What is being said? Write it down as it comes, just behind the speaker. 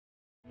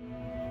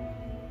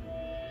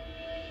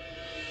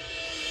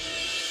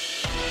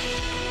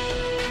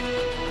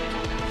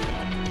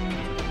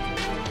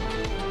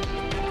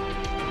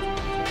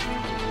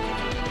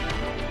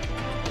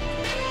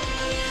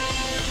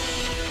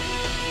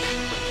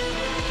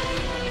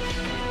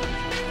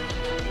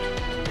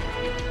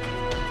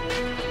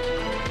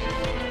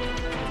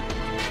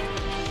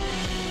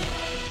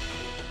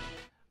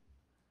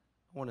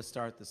to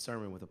start the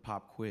sermon with a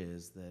pop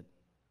quiz that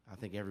I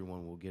think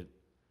everyone will get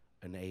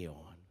an A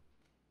on.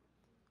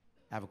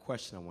 I have a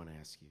question I want to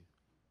ask you.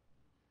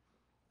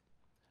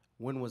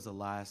 When was the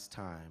last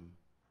time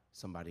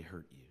somebody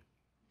hurt you?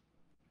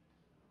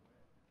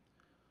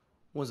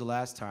 When was the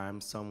last time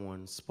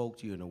someone spoke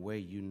to you in a way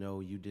you know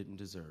you didn't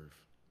deserve?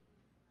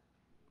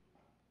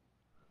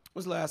 When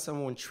was the last time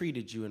someone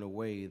treated you in a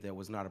way that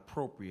was not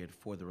appropriate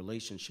for the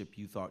relationship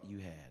you thought you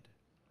had?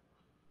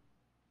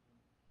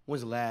 When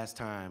was the last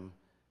time,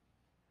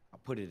 I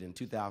put it in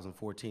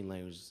 2014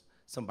 language,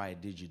 somebody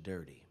did you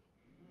dirty?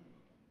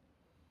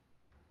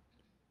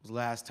 When was the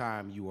last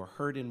time you were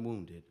hurt and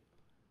wounded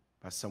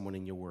by someone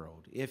in your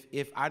world?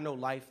 If I know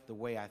life the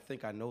way I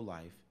think I know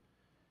life,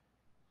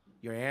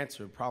 your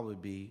answer would probably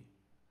be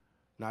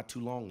not too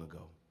long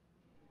ago.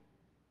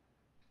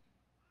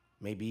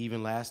 Maybe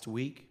even last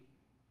week.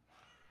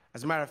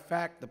 As a matter of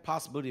fact, the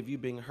possibility of you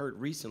being hurt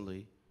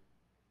recently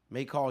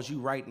may cause you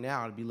right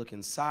now to be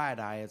looking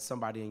side-eye at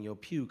somebody in your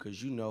pew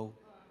because you know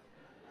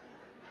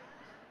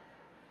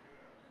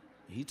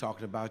he's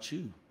talking about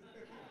you.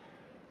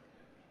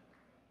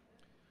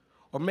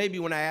 Or maybe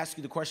when I ask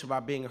you the question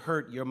about being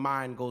hurt, your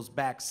mind goes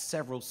back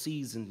several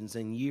seasons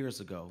and years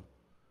ago.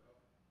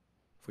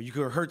 For you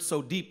could hurt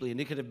so deeply, and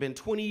it could have been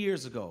 20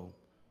 years ago.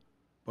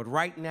 But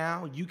right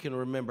now, you can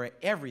remember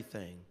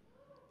everything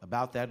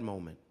about that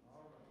moment.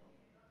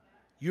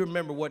 You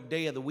remember what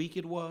day of the week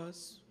it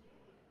was.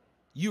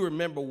 You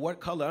remember what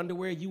color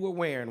underwear you were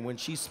wearing when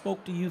she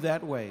spoke to you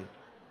that way.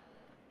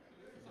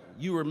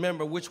 You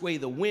remember which way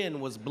the wind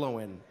was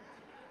blowing.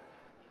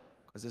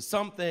 Because there's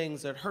some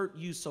things that hurt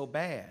you so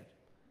bad,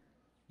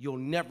 you'll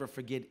never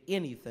forget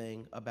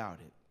anything about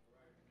it.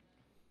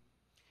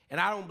 And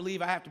I don't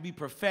believe I have to be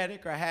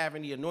prophetic or have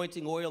any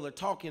anointing oil or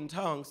talk in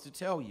tongues to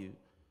tell you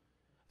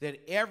that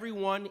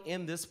everyone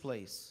in this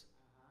place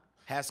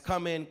has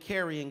come in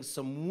carrying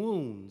some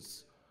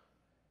wounds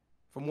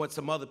from what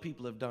some other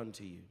people have done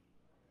to you.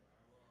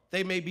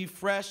 They may be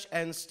fresh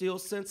and still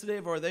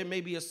sensitive, or they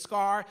may be a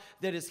scar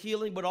that is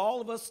healing, but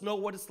all of us know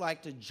what it's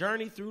like to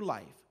journey through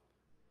life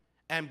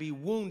and be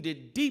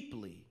wounded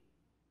deeply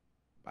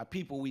by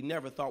people we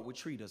never thought would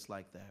treat us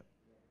like that.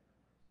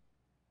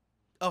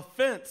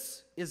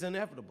 Offense is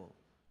inevitable.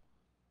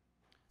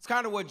 It's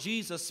kind of what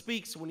Jesus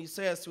speaks when he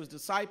says to his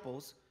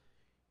disciples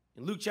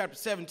in Luke chapter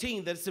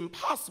 17 that it's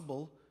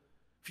impossible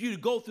for you to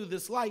go through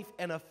this life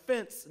and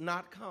offense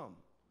not come.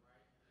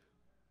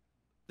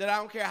 That I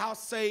don't care how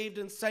saved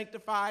and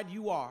sanctified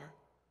you are,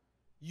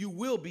 you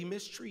will be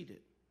mistreated.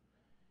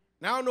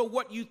 Now, I don't know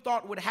what you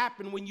thought would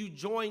happen when you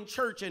joined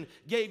church and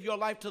gave your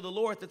life to the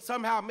Lord, that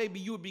somehow maybe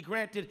you would be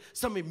granted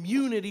some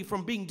immunity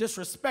from being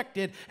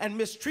disrespected and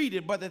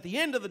mistreated. But at the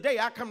end of the day,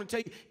 I come to tell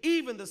you,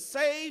 even the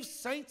saved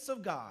saints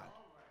of God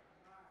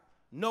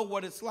know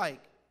what it's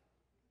like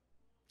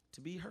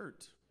to be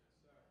hurt.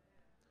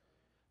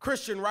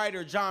 Christian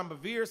writer John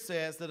Bevere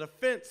says that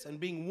offense and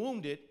being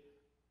wounded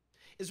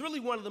is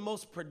really one of the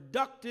most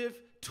productive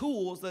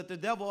tools that the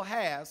devil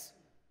has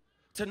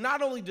to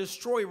not only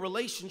destroy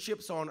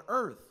relationships on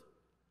earth,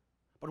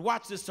 but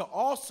watch this, to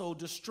also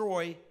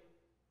destroy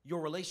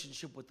your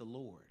relationship with the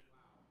Lord.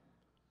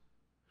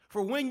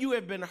 For when you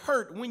have been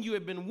hurt, when you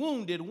have been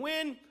wounded,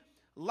 when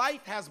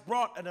life has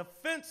brought an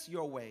offense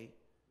your way,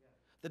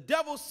 the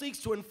devil seeks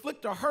to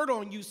inflict a hurt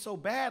on you so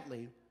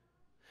badly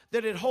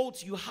that it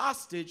holds you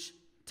hostage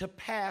to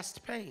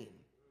past pain.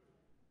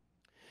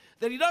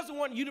 That he doesn't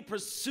want you to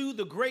pursue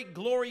the great,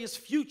 glorious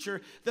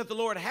future that the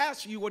Lord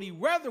has for you. What he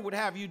rather would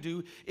have you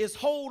do is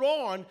hold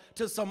on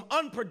to some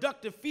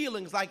unproductive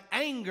feelings like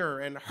anger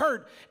and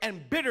hurt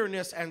and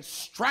bitterness and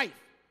strife.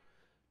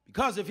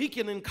 Because if he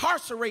can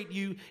incarcerate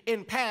you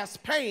in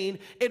past pain,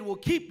 it will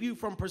keep you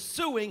from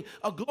pursuing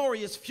a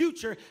glorious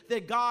future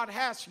that God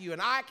has for you.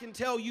 And I can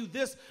tell you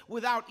this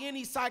without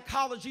any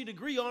psychology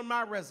degree on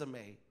my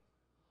resume.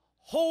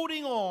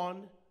 Holding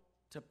on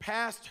to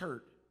past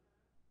hurt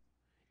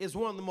is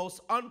one of the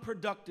most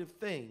unproductive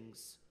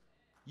things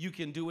you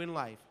can do in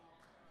life.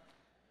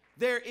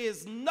 There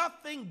is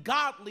nothing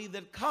godly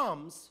that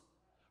comes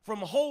from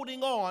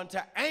holding on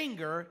to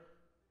anger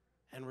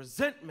and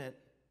resentment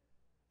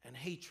and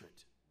hatred.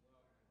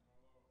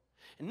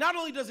 And not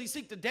only does he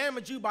seek to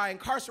damage you by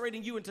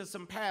incarcerating you into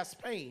some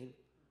past pain,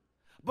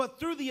 but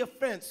through the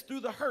offense, through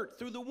the hurt,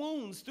 through the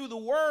wounds, through the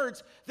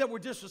words that were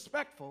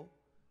disrespectful,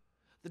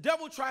 the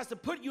devil tries to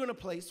put you in a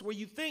place where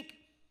you think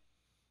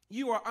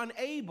you are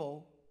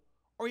unable,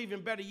 or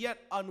even better yet,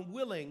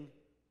 unwilling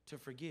to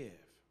forgive.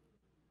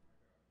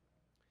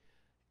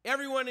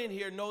 Everyone in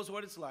here knows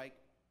what it's like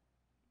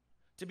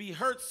to be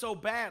hurt so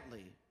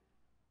badly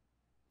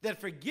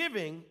that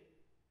forgiving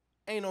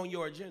ain't on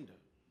your agenda.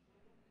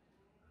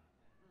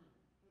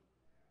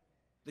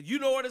 That you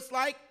know what it's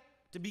like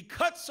to be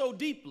cut so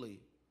deeply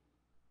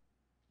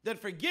that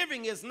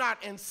forgiving is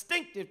not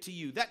instinctive to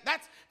you.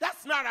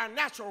 That's not our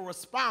natural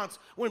response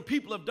when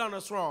people have done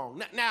us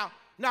wrong.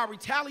 Now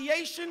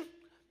retaliation,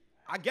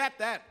 I got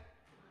that.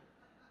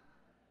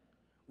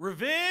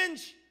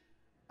 Revenge,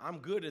 I'm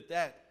good at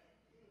that.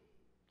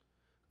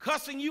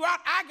 cussing you out.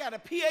 I got a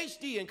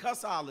PhD in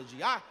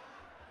cussology.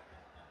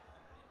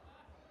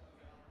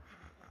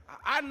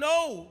 I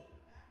know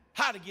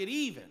how to get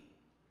even.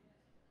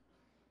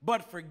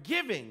 But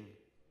forgiving,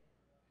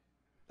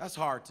 that's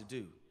hard to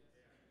do.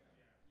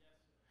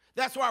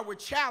 That's why we're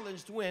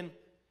challenged when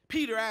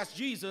Peter asked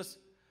Jesus,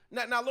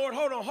 now Lord,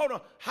 hold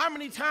on. How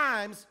many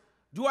times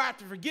do I have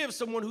to forgive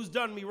someone who's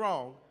done me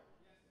wrong?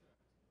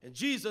 And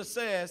Jesus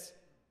says,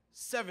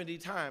 70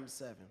 times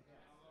 7.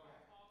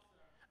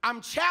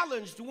 I'm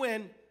challenged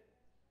when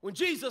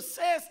Jesus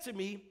says to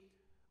me,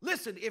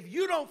 listen, if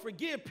you don't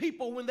forgive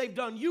people when they've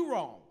done you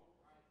wrong,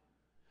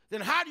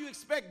 then how do you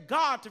expect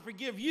God to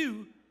forgive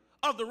you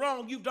of the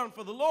wrong you've done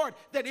for the Lord?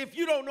 That if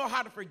you don't know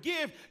how to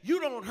forgive,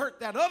 you don't hurt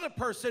that other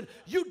person,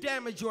 you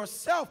damage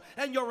yourself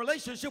and your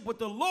relationship with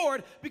the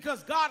Lord,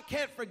 because God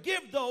can't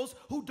forgive those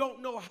who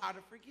don't know how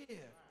to forgive.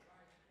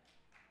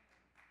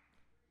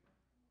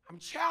 I'm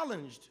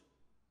challenged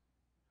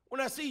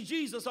when I see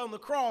Jesus on the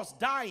cross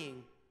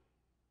dying,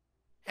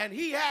 and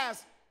he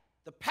has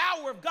the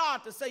power of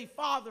God to say,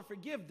 Father,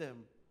 forgive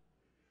them,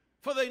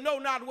 for they know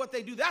not what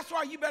they do. That's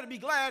why you better be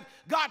glad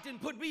God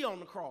didn't put me on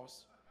the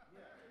cross,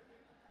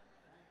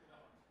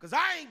 because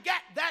I ain't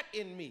got that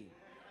in me.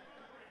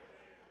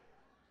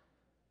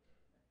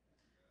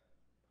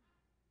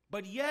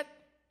 But yet,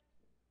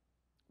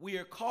 we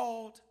are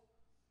called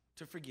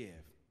to forgive.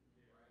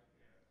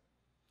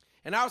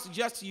 And I'll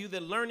suggest to you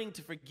that learning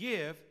to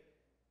forgive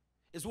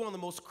is one of the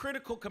most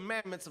critical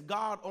commandments of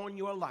God on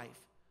your life,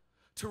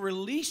 to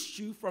release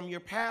you from your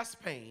past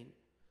pain,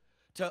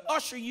 to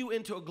usher you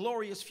into a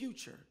glorious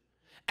future,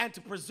 and to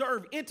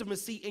preserve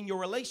intimacy in your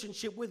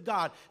relationship with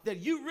God. That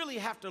you really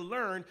have to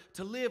learn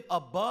to live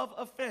above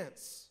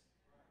offense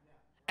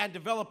and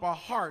develop a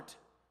heart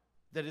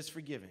that is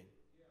forgiving.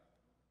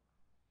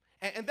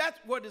 And that's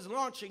what is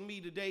launching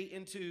me today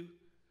into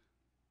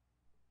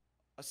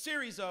a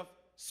series of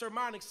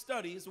sermonic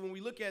studies when we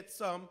look at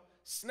some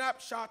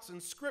snapshots in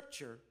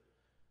Scripture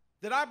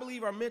that I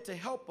believe are meant to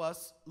help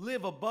us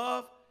live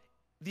above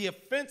the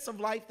offense of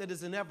life that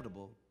is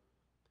inevitable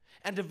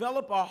and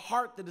develop a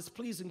heart that is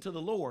pleasing to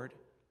the Lord,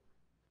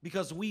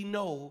 because we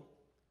know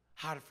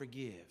how to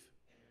forgive.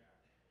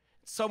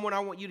 Someone, I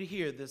want you to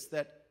hear this,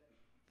 that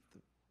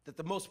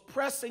the most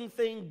pressing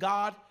thing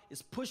God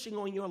is pushing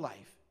on your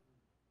life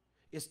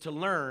is to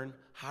learn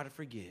how to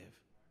forgive.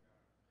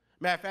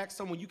 Matter of fact,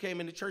 someone, you came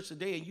into church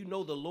today and you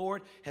know the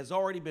Lord has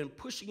already been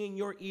pushing in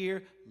your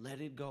ear, let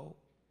it go.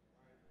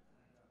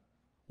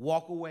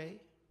 Walk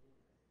away.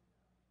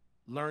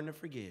 Learn to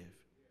forgive.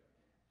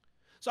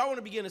 So I want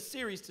to begin a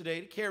series today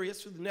to carry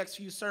us through the next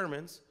few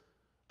sermons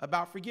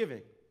about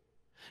forgiving.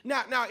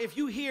 Now, if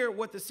you hear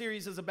what the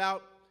series is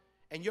about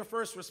and your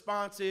first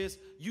response is,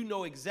 you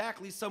know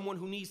exactly someone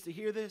who needs to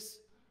hear this,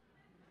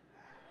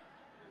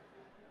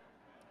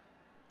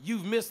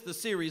 you've missed the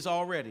series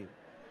already.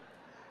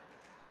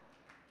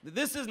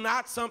 This is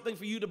not something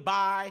for you to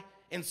buy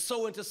and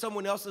sow into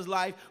someone else's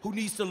life who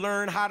needs to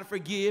learn how to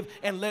forgive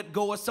and let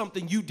go of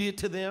something you did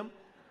to them.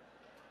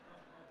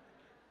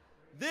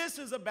 This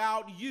is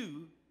about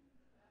you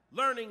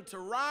learning to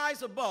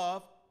rise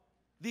above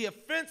the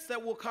offense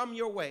that will come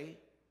your way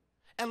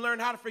and learn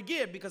how to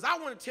forgive. Because I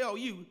want to tell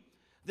you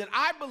that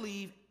I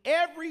believe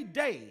every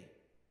day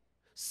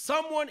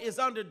someone is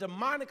under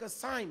demonic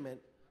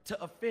assignment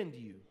to offend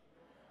you.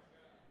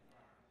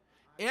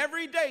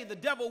 Every day the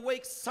devil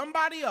wakes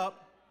somebody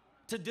up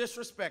to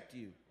disrespect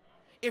you.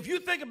 If you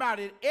think about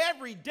it,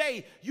 every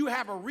day you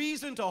have a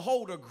reason to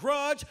hold a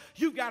grudge.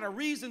 You've got a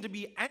reason to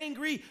be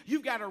angry.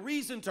 You've got a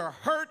reason to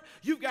hurt.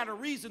 You've got a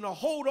reason to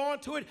hold on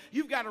to it.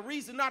 You've got a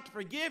reason not to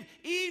forgive.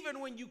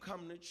 Even when you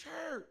come to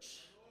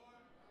church,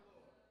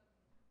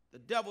 the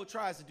devil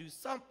tries to do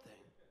something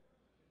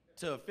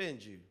to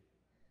offend you.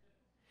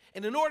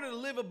 And in order to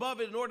live above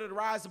it, in order to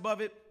rise above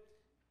it,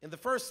 in the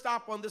first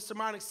stop on this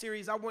sermonic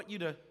series, I want you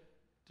to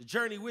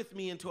journey with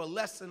me into a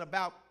lesson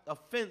about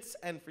offense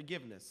and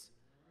forgiveness.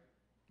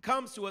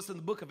 Comes to us in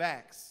the book of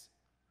Acts,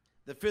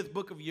 the 5th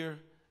book of your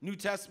New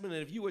Testament.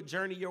 And if you would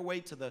journey your way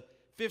to the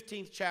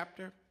 15th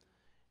chapter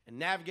and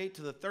navigate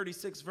to the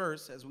 36th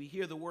verse as we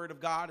hear the word of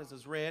God as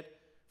is read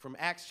from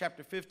Acts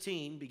chapter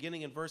 15,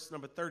 beginning in verse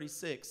number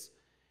 36.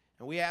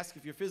 And we ask,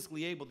 if you're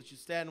physically able, that you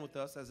stand with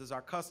us, as is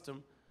our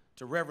custom,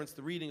 to reverence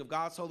the reading of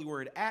God's holy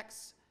word.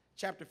 Acts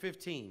chapter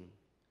 15,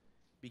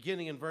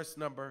 beginning in verse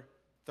number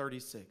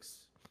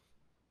 36.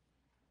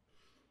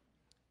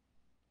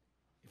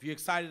 If you're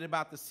excited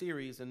about the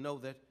series and know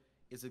that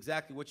it's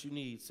exactly what you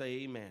need,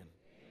 say amen. Amen.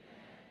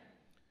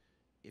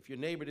 If your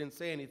neighbor didn't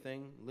say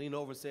anything, lean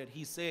over and said,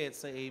 he said,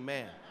 say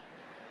amen.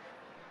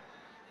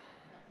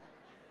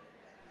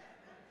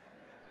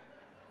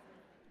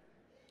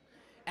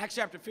 Acts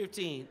chapter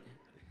 15.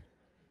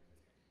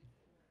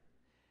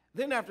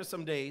 Then after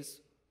some days,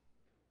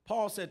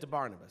 Paul said to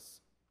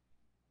Barnabas,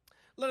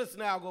 let us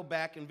now go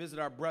back and visit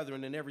our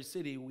brethren in every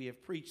city we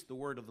have preached the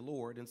word of the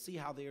Lord and see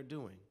how they are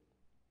doing.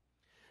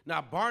 Now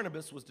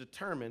Barnabas was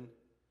determined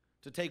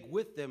to take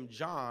with them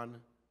John,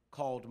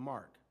 called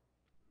Mark.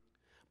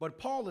 But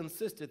Paul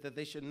insisted that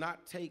they should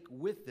not take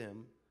with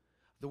them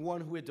the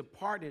one who had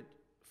departed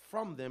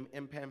from them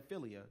in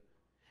Pamphylia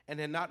and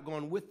had not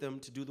gone with them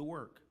to do the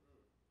work.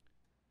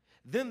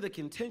 Then the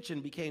contention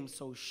became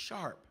so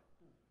sharp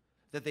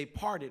that they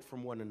parted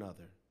from one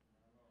another.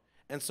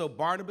 And so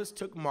Barnabas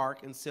took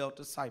Mark and sailed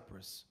to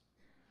Cyprus.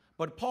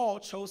 But Paul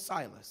chose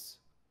Silas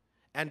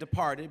and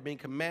departed, being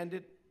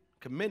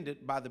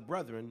commended by the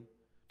brethren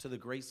to the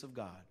grace of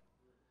God.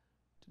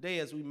 Today,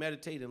 as we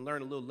meditate and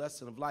learn a little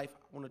lesson of life,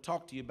 I want to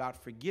talk to you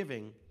about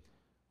forgiving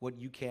what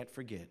you can't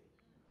forget.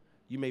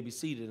 You may be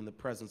seated in the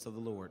presence of the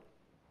Lord.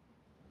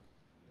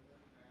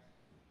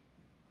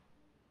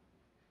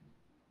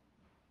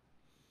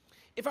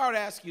 If I were to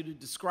ask you to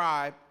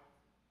describe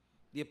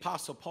the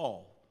Apostle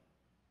Paul,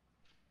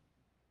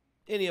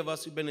 any of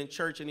us who've been in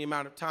church any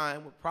amount of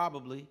time would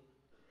probably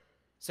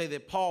say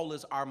that Paul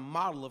is our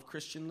model of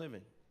Christian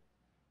living.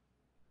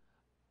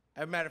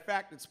 As a matter of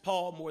fact, it's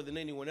Paul more than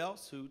anyone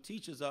else who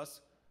teaches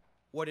us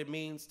what it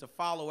means to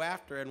follow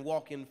after and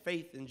walk in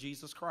faith in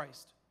Jesus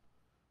Christ.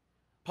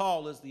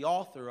 Paul is the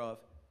author of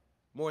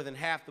more than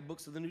half the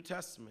books of the New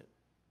Testament.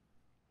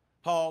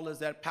 Paul is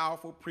that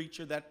powerful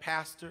preacher, that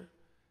pastor,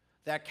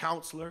 that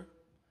counselor,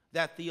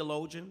 that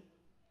theologian.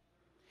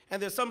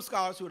 And there's some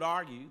scholars who would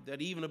argue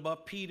that even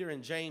above Peter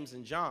and James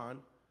and John,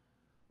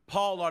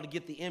 Paul ought to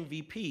get the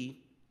MVP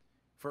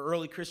for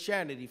early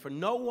Christianity, for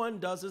no one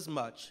does as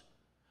much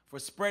for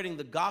spreading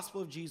the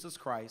gospel of Jesus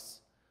Christ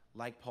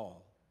like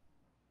Paul.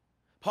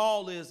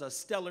 Paul is a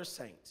stellar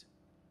saint.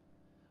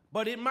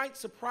 But it might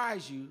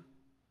surprise you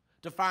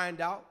to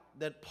find out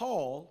that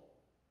Paul,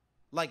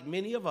 like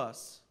many of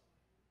us,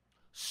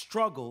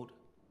 struggled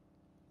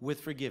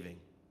with forgiving.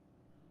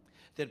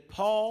 That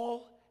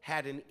Paul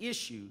had an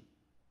issue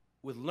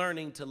with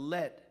learning to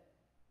let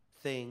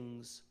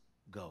things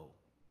go.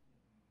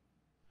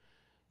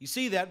 You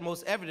see that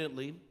most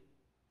evidently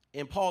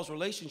in Paul's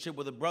relationship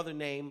with a brother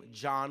named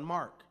John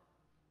Mark.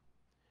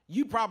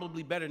 You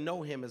probably better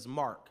know him as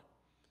Mark.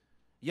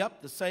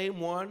 Yep, the same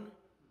one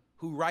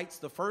who writes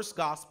the first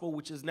gospel,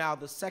 which is now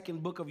the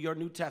second book of your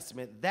New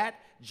Testament. That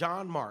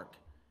John Mark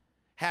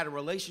had a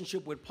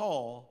relationship with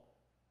Paul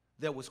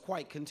that was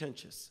quite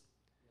contentious.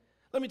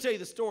 Let me tell you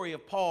the story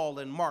of Paul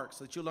and Mark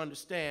so that you'll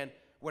understand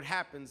what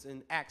happens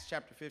in Acts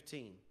chapter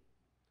 15.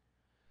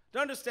 To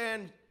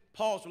understand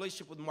Paul's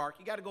relationship with Mark,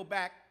 you got to go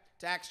back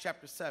to Acts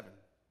chapter 7.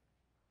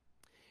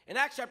 In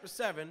Acts chapter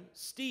 7,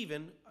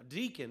 Stephen, a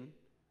deacon,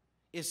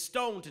 is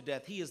stoned to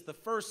death. He is the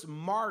first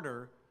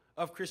martyr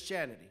of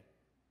Christianity.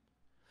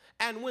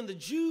 And when the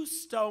Jews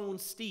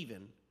stoned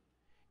Stephen,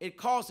 it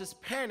causes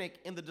panic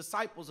in the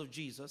disciples of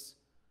Jesus,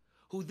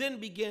 who then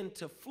begin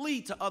to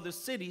flee to other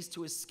cities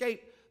to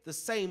escape the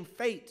same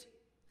fate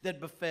that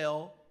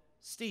befell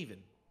Stephen.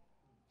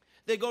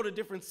 They go to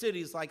different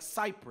cities like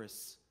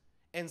Cyprus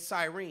and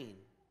Cyrene.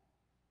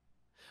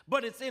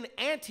 But it's in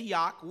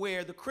Antioch,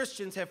 where the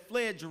Christians have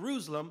fled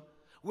Jerusalem,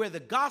 where the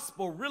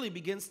gospel really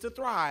begins to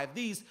thrive.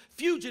 These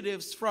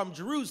fugitives from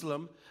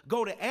Jerusalem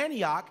go to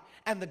Antioch,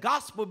 and the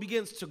gospel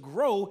begins to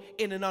grow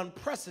in an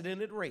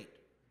unprecedented rate.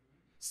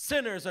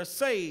 Sinners are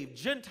saved.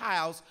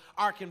 Gentiles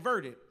are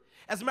converted.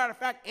 As a matter of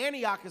fact,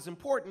 Antioch is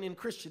important in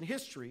Christian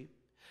history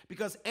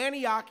because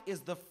Antioch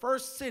is the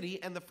first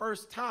city and the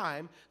first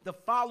time the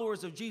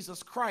followers of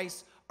Jesus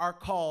Christ are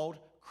called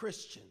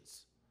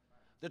Christians.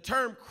 The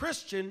term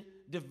Christian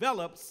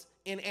develops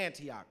in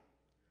Antioch.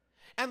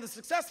 And the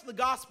success of the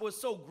gospel is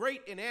so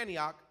great in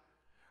Antioch,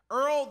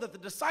 Earl, that the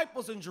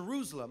disciples in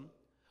Jerusalem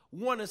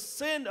want to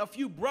send a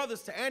few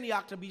brothers to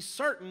Antioch to be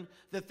certain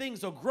that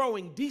things are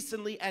growing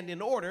decently and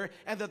in order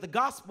and that the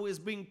gospel is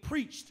being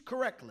preached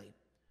correctly.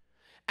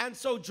 And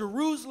so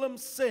Jerusalem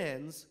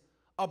sends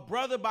a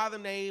brother by the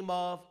name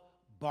of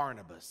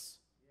Barnabas.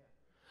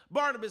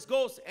 Barnabas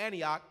goes to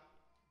Antioch,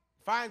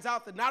 finds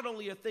out that not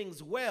only are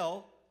things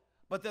well,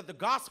 but that the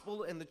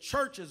gospel and the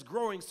church is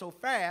growing so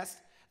fast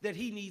that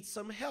he needs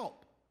some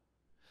help.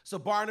 So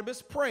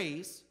Barnabas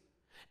prays,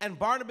 and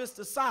Barnabas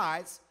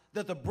decides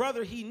that the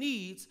brother he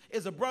needs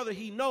is a brother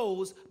he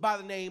knows by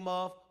the name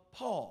of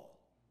Paul.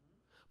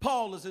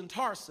 Paul is in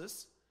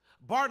Tarsus.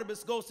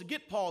 Barnabas goes to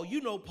get Paul. You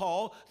know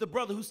Paul, the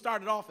brother who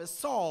started off as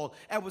Saul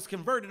and was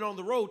converted on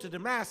the road to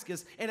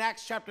Damascus in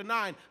Acts chapter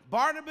 9.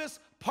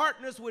 Barnabas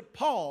partners with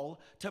Paul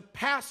to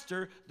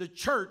pastor the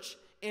church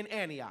in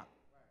Antioch.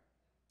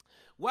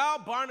 While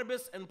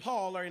Barnabas and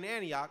Paul are in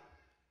Antioch,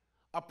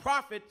 a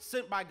prophet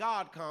sent by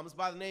God comes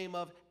by the name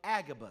of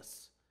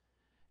Agabus.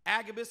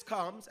 Agabus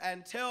comes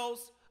and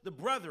tells the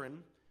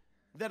brethren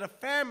that a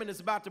famine is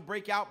about to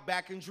break out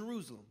back in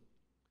Jerusalem.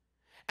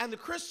 And the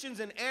Christians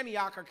in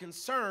Antioch are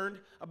concerned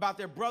about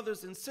their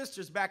brothers and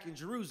sisters back in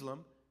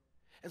Jerusalem.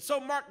 And so,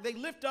 Mark, they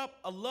lift up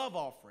a love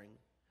offering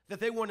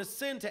that they want to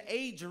send to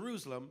aid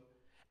Jerusalem,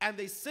 and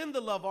they send the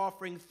love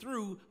offering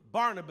through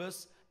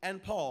Barnabas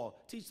and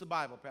Paul. Teach the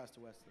Bible, Pastor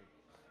Wesley.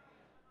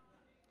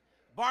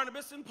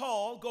 Barnabas and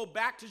Paul go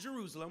back to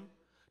Jerusalem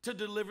to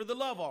deliver the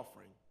love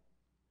offering.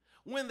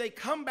 When they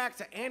come back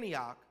to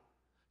Antioch,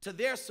 to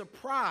their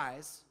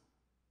surprise,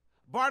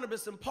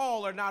 Barnabas and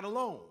Paul are not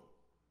alone.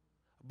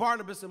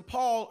 Barnabas and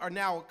Paul are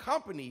now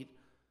accompanied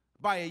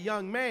by a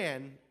young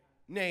man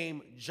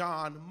named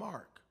John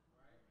Mark.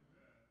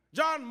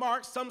 John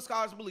Mark, some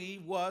scholars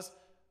believe, was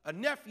a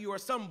nephew or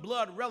some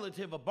blood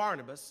relative of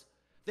Barnabas.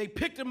 They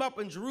picked him up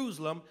in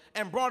Jerusalem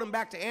and brought him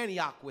back to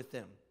Antioch with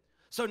them.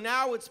 So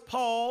now it's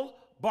Paul,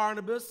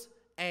 Barnabas,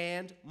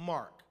 and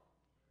Mark.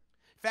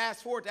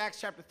 Fast forward to Acts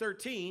chapter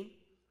 13. The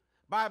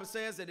Bible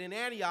says that in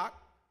Antioch,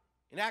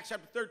 in Acts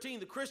chapter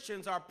 13, the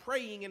Christians are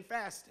praying and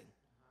fasting.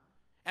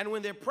 And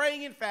when they're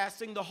praying and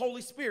fasting, the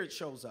Holy Spirit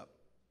shows up.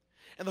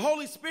 And the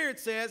Holy Spirit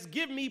says,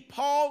 give me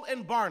Paul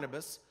and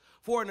Barnabas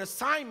for an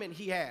assignment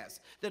he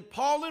has, that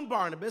Paul and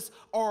Barnabas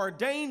are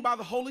ordained by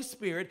the Holy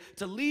Spirit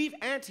to leave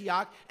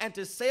Antioch and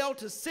to sail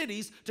to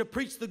cities to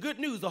preach the good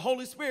news. The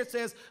Holy Spirit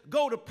says,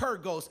 go to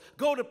Pergos,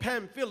 go to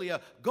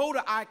Pamphylia, go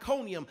to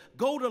Iconium,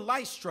 go to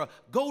Lystra,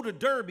 go to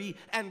Derbe,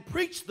 and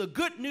preach the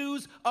good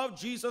news of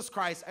Jesus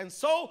Christ. And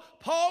so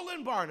Paul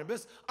and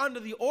Barnabas, under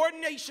the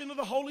ordination of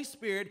the Holy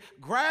Spirit,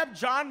 grabbed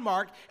John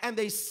Mark and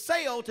they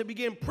sailed to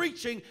begin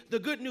preaching the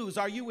good news.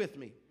 Are you with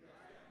me?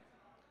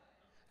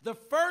 The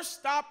first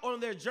stop on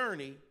their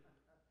journey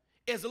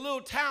is a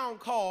little town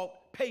called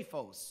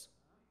Paphos.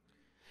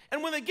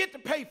 And when they get to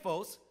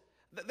Paphos,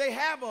 they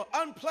have an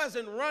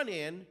unpleasant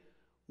run-in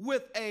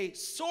with a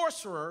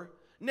sorcerer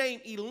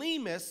named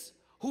Elymas,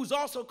 who's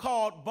also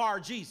called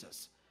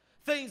Bar-Jesus.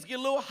 Things get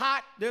a little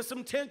hot, there's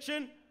some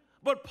tension,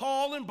 but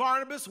Paul and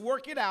Barnabas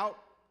work it out.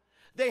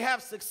 They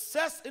have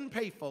success in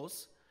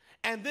Paphos,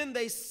 and then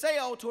they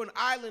sail to an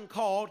island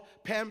called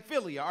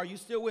Pamphylia. Are you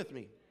still with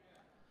me?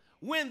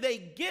 When they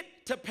get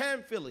to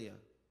Pamphylia,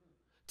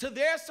 to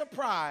their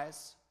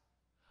surprise,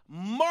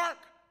 Mark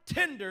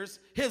tenders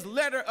his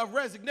letter of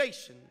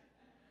resignation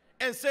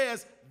and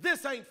says,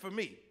 this ain't for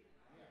me.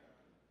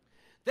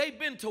 They've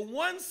been to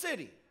one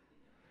city.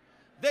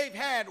 They've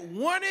had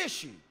one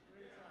issue.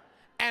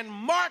 And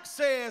Mark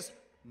says,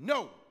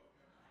 no.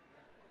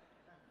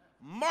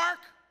 Mark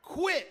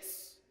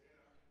quits.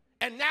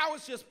 And now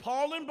it's just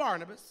Paul and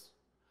Barnabas.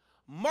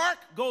 Mark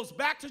goes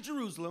back to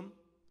Jerusalem.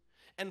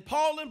 And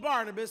Paul and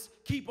Barnabas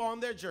keep on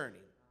their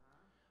journey.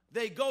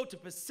 They go to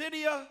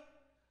Pisidia,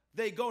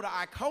 they go to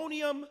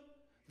Iconium,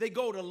 they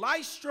go to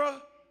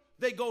Lystra,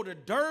 they go to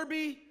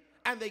Derbe,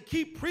 and they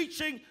keep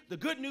preaching the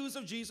good news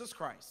of Jesus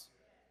Christ.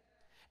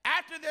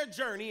 After their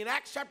journey, in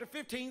Acts chapter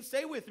 15,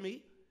 stay with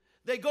me,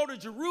 they go to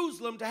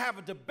Jerusalem to have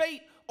a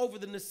debate over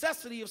the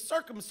necessity of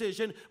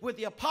circumcision with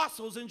the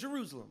apostles in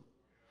Jerusalem.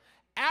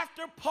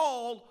 After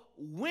Paul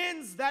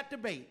wins that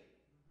debate,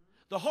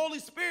 the Holy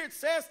Spirit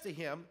says to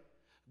him,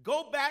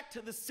 go back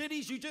to the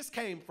cities you just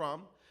came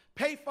from,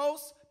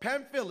 Paphos,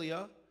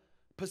 Pamphylia,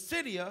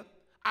 Pisidia,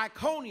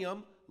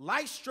 Iconium,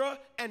 Lystra,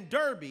 and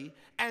Derbe,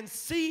 and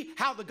see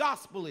how the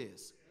gospel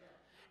is.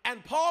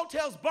 And Paul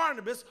tells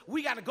Barnabas,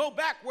 we got to go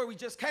back where we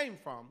just came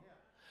from.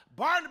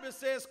 Barnabas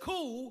says,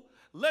 cool,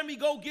 let me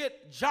go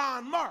get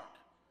John Mark.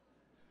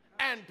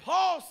 And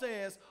Paul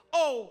says,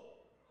 oh,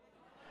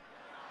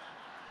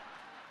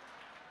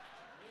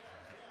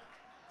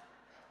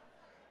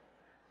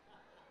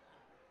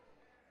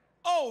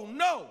 oh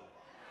no.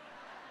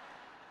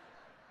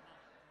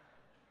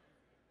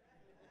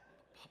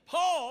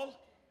 Paul,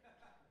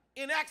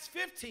 in Acts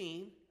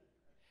 15,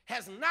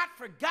 has not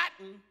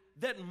forgotten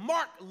that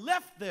Mark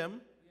left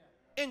them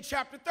in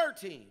chapter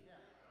 13.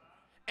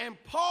 And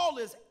Paul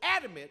is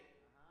adamant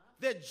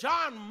that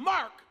John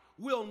Mark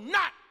will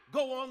not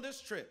go on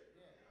this trip.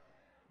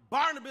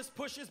 Barnabas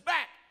pushes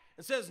back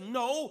and says,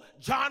 no,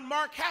 John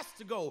Mark has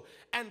to go.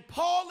 And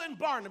Paul and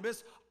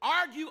Barnabas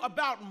argue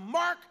about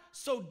Mark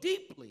so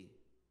deeply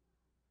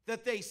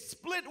that they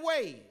split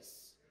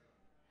ways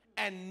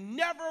and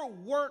never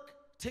work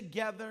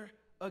together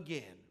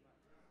again.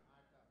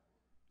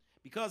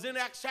 Because in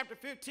Acts chapter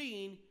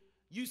 15,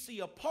 you see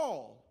a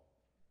Paul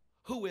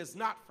who is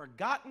not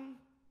forgotten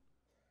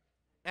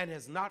and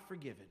has not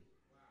forgiven.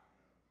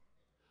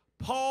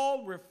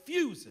 Paul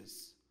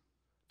refuses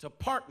to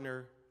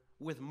partner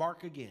with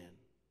Mark again.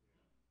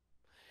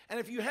 And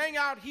if you hang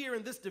out here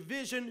in this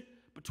division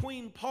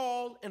between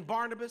Paul and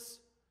Barnabas,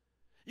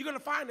 you're going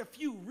to find a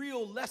few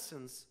real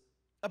lessons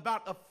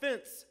about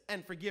offense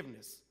and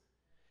forgiveness.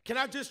 Can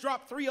I just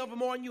drop 3 of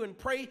them on you and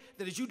pray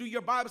that as you do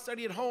your Bible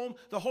study at home,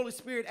 the Holy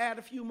Spirit add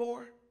a few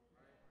more?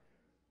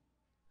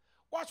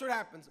 Watch what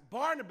happens.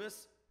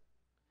 Barnabas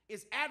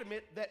is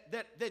adamant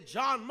that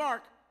John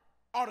Mark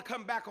ought to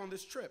come back on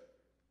this trip.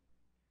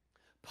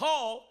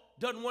 Paul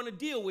doesn't want to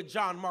deal with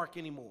John Mark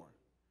anymore.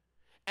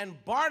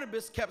 And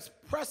Barnabas kept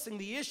pressing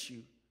the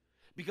issue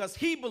because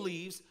he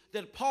believes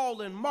that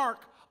Paul and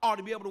Mark ought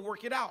to be able to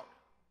work it out.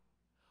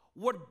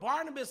 What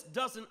Barnabas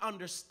doesn't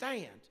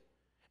understand,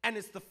 and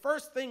it's the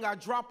first thing I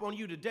drop on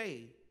you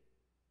today,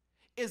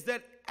 is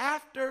that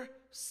after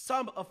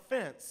some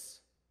offense,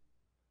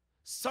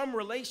 some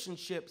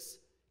relationships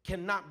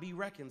cannot be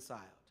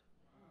reconciled.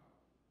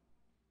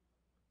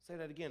 Say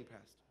that again,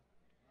 Pastor.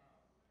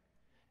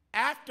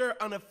 After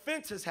an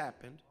offense has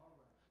happened,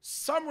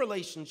 some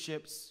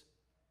relationships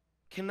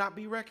cannot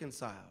be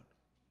reconciled.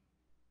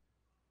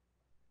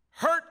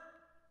 Hurt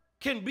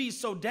can be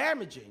so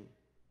damaging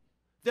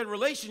that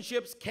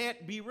relationships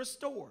can't be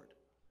restored.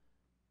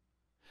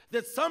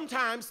 that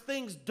sometimes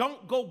things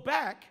don't go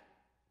back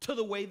to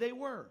the way they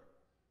were.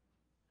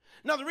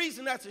 Now, the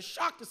reason that's a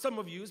shock to some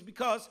of you is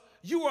because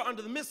you are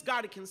under the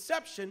misguided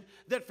conception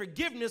that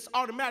forgiveness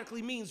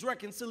automatically means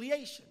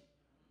reconciliation.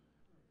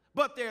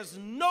 But there's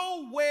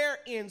nowhere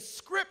in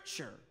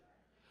Scripture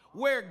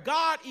where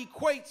God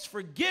equates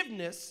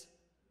forgiveness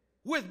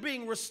with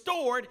being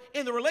restored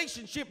in the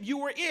relationship you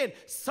were in.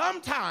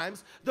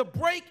 Sometimes the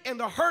break and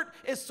the hurt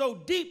is so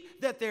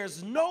deep that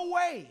there's no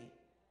way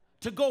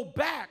to go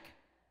back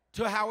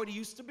to how it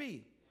used to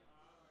be.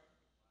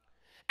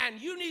 And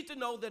you need to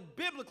know that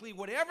biblically,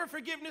 whatever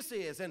forgiveness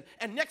is, and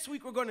next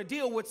week we're going to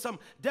deal with some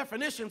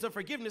definitions of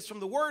forgiveness from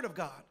the Word of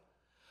God.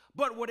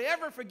 But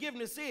whatever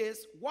forgiveness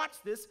is, watch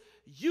this,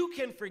 you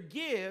can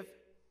forgive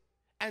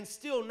and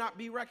still not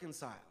be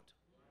reconciled.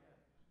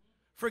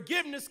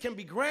 Forgiveness can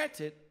be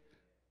granted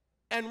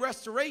and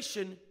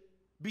restoration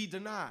be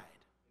denied.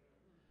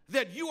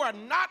 That you are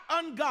not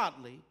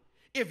ungodly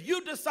if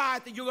you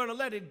decide that you're going to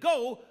let it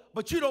go,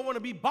 but you don't want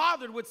to be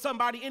bothered with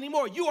somebody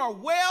anymore. You are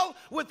well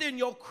within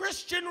your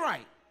Christian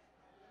right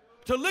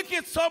to look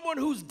at someone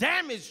who's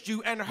damaged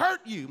you and hurt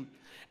you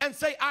and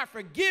say, I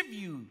forgive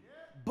you,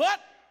 but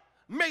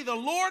may the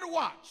Lord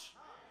watch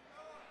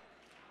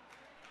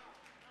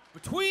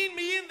between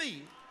me and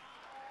thee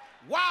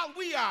while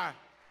we are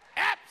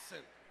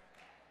absent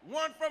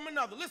one from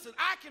another. Listen,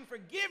 I can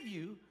forgive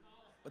you,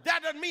 but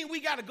that doesn't mean we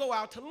got to go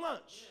out to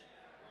lunch.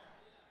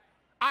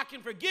 I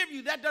can forgive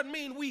you. That doesn't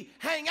mean we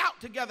hang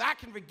out together. I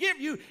can forgive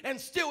you and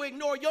still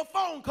ignore your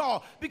phone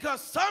call, because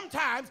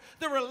sometimes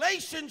the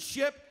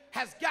relationship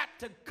has got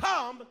to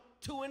come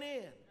to an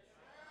end.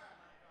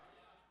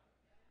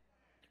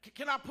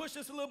 Can I push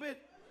this a little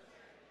bit?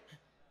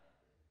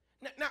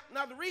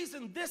 Now, the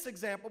reason this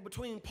example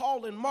between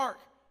Paul and Mark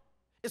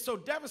is so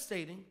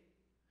devastating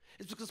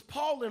is because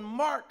Paul and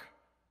Mark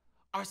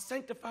are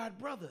sanctified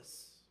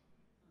brothers.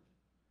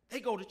 They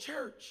go to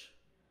church.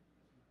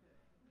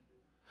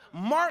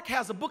 Mark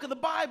has a book of the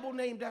Bible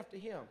named after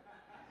him.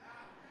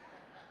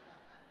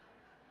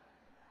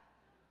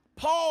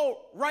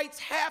 Paul writes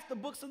half the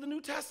books of the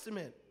New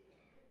Testament.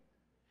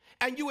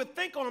 And you would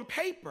think on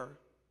paper,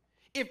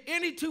 if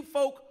any two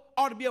folk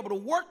ought to be able to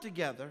work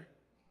together,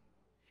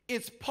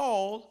 it's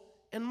Paul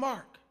and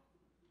Mark.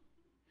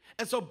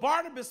 And so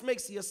Barnabas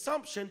makes the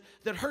assumption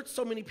that hurts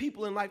so many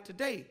people in life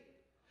today.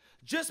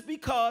 Just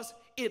because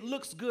it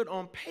looks good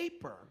on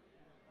paper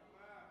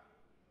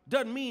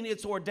doesn't mean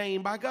it's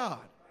ordained by God.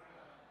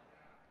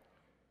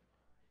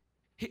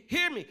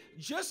 Hear me.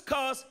 Just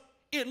because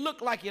it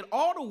looked like it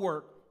ought to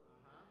work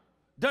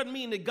doesn't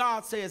mean that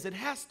God says it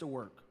has to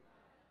work.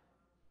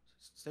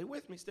 Stay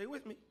with me. Stay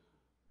with me.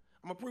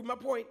 I'm going to prove my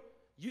point.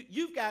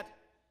 You've got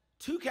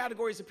two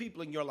categories of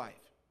people in your life.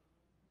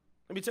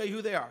 Let me tell you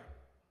who they are.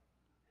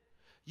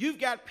 You've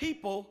got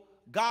people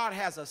God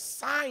has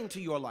assigned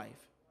to your life,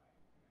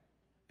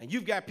 and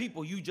you've got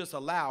people you just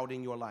allowed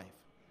in your life.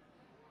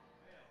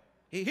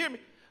 You hear me?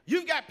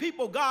 You've got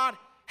people God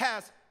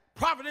has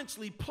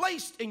providentially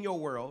placed in your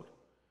world,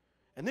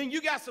 and then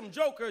you got some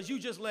jokers you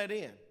just let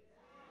in.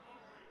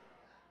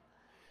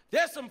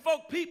 There's some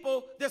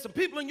people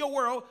in your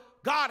world,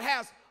 God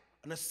has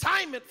an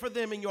assignment for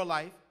them in your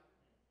life,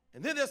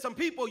 and then there's some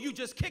people you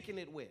just kicking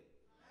it with.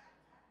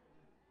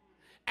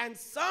 And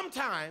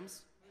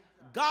sometimes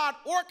God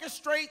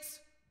orchestrates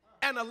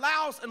and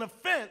allows an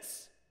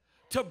offense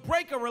to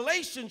break a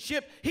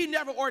relationship he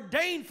never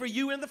ordained for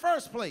you in the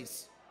first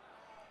place.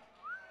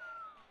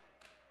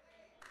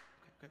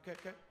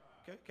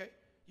 Okay.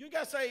 You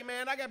got to say,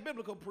 man, I got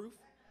biblical proof.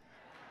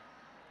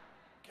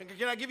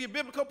 Can I give you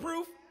biblical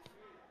proof?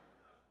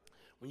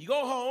 When you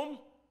go home,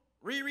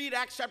 reread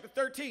Acts chapter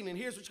 13, and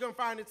here's what you're going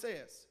to find it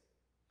says.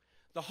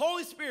 The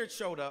Holy Spirit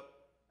showed up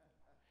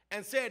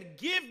and said,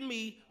 give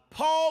me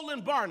Paul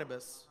and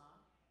Barnabas,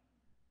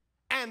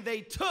 and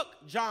they took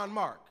John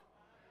Mark.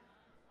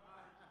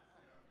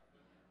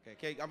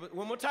 Okay,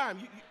 one more time.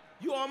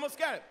 You almost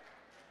got it.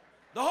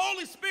 The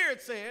Holy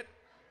Spirit said,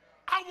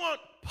 I want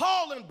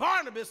Paul and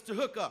Barnabas to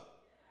hook up.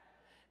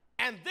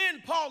 And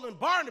then Paul and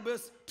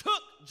Barnabas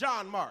took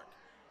John Mark.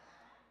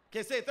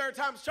 Okay, say it third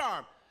time's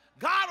charm.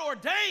 God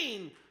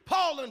ordained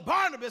Paul and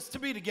Barnabas to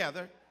be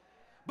together,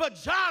 but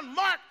John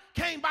Mark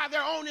came by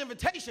their own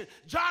invitation.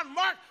 John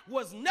Mark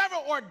was never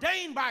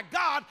ordained by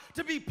God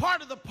to be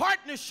part of the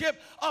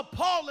partnership of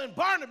Paul and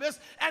Barnabas,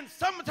 and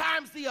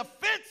sometimes the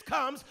offense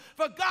comes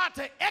for God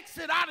to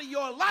exit out of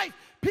your life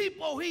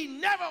people he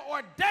never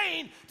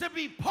ordained to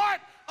be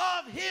part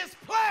of his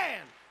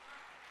plan.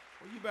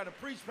 Well, you better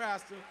preach,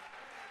 Pastor.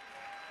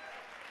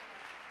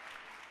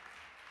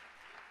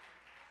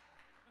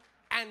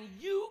 And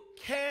you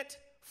can't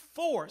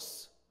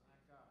force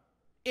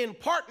in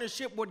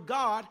partnership with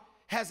God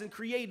hasn't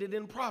created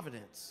in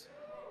providence.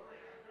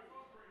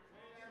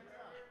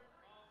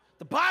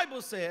 The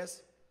Bible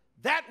says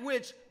that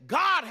which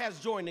God has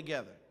joined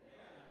together.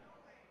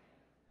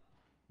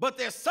 But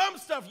there's some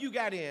stuff you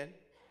got in,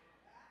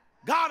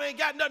 God ain't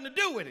got nothing to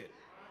do with it.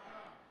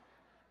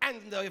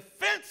 And the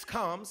offense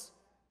comes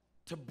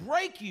to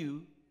break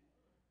you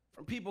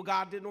from people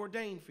God didn't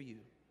ordain for you.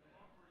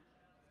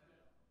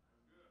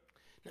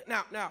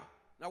 Now,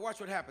 watch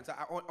what happens.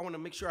 I want to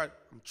make sure I'm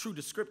true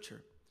to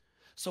Scripture.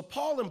 So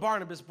Paul and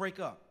Barnabas break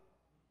up.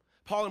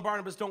 Paul and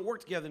Barnabas don't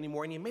work together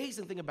anymore. And the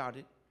amazing thing about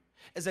it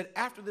is that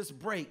after this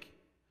break,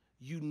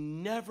 you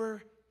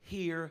never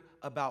hear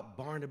about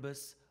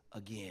Barnabas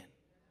again.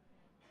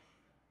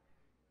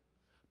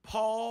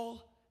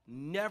 Paul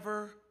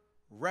never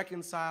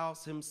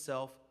reconciles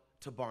himself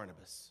to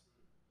Barnabas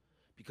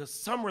because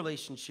some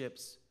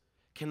relationships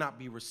cannot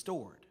be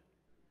restored.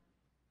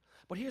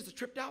 But here's the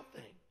tripped out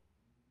thing.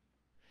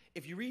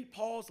 If you read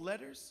Paul's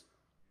letters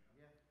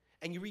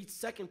and you read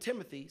 2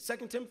 Timothy,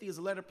 2 Timothy is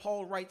a letter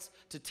Paul writes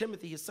to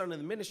Timothy, his son in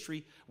the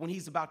ministry, when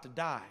he's about to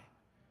die.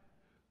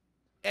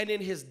 And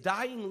in his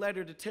dying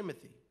letter to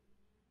Timothy,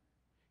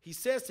 he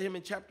says to him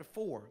in chapter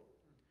 4,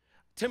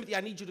 Timothy,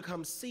 I need you to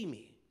come see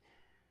me.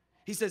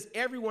 He says,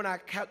 everyone I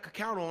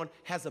count on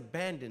has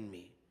abandoned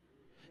me.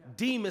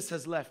 Demas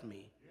has left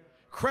me.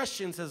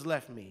 Crescens has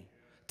left me.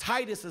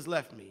 Titus has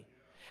left me.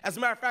 As a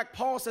matter of fact,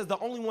 Paul says the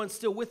only one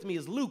still with me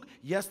is Luke.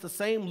 Yes, the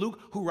same Luke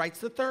who writes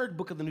the third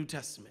book of the New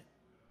Testament.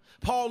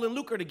 Paul and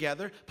Luke are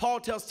together. Paul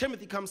tells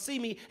Timothy, come see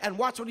me. And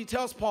watch what he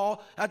tells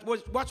Paul.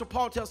 Watch what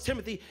Paul tells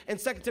Timothy in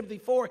 2 Timothy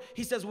 4.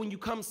 He says, when you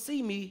come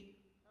see me,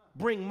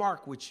 bring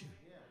Mark with you.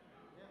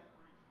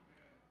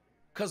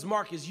 Because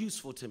Mark is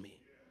useful to me.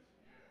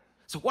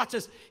 So watch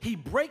this. He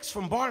breaks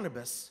from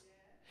Barnabas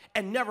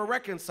and never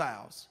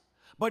reconciles.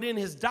 But in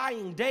his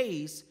dying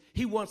days,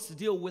 he wants to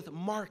deal with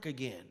Mark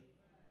again.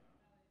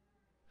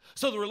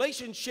 So the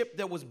relationship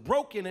that was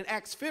broken in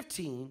Acts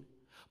 15,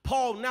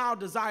 Paul now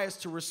desires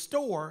to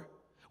restore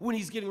when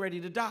he's getting ready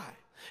to die.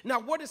 Now,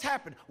 what has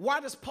happened? Why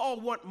does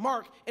Paul want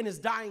Mark in his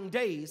dying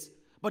days,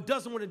 but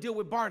doesn't want to deal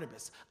with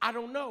Barnabas? I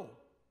don't know.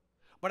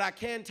 But I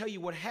can tell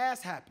you what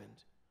has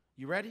happened.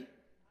 You ready?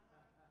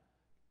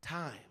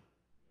 Time.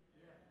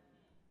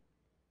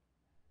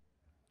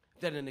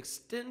 That an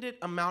extended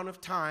amount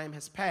of time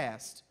has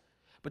passed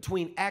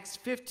between Acts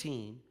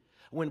 15,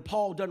 when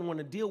Paul doesn't want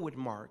to deal with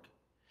Mark,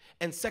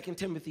 and 2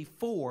 Timothy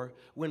 4,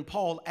 when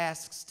Paul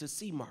asks to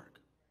see Mark.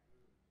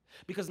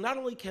 Because not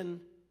only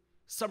can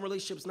some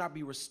relationships not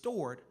be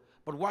restored,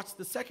 but watch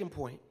the second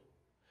point.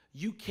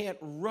 You can't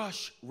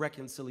rush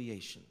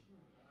reconciliation.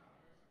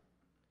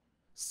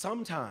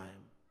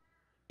 Sometime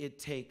it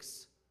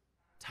takes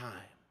time.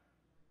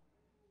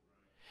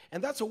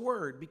 And that's a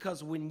word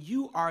because when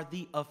you are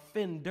the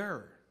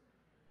offender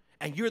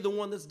and you're the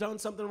one that's done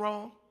something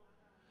wrong,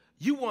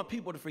 you want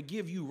people to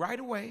forgive you right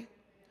away.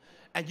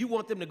 And you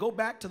want them to go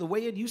back to the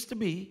way it used to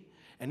be.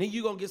 And then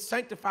you're going to get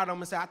sanctified on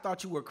them and say, I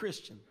thought you were a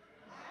Christian.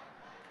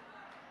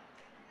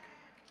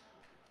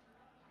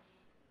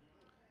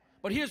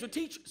 But here's what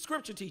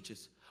Scripture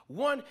teaches.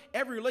 One,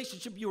 every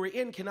relationship you are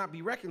in cannot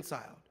be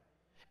reconciled.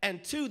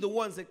 And two, the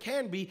ones that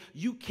can be,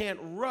 you can't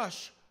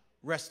rush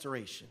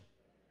restoration.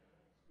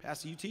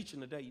 Pastor, you teaching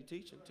today. You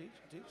teach.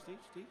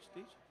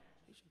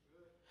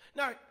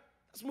 Now,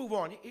 let's move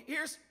on.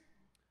 Here's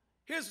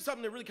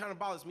something that really kind of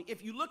bothers me.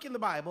 If you look in the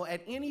Bible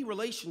at any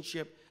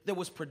relationship that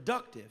was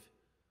productive,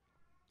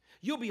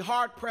 you'll be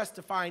hard-pressed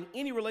to find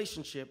any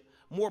relationship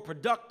more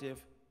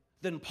productive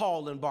than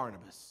Paul and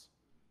Barnabas.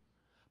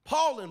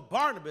 Paul and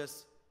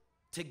Barnabas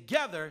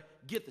together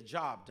get the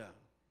job done.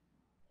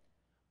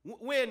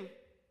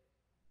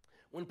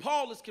 When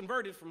Paul is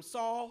converted from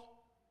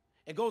Saul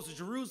and goes to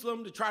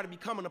Jerusalem to try to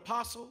become an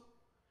apostle,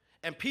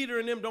 and Peter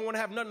and them don't want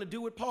to have nothing to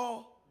do with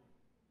Paul,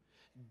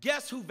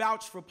 guess who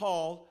vouched for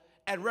Paul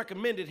and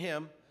recommended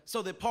him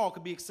so that Paul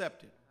could be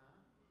accepted?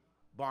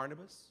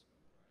 Barnabas.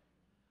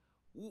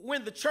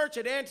 When the church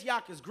at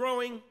Antioch is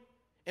growing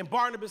and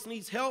Barnabas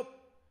needs help,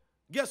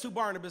 guess who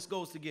Barnabas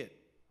goes to get?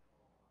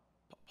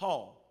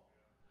 Paul.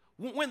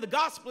 When the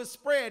gospel is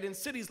spread in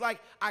cities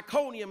like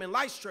Iconium and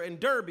Lystra and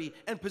Derbe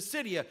and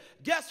Pisidia,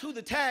 guess who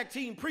the tag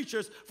team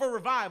preachers for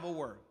revival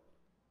were?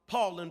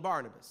 Paul and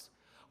Barnabas.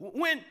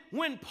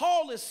 When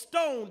Paul is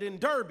stoned in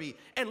Derbe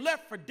and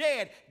left for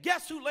dead,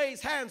 guess who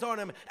lays hands on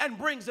him and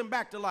brings him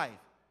back to life?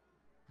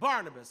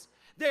 Barnabas.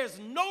 There's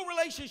no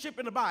relationship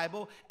in the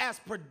Bible as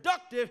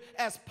productive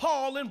as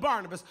Paul and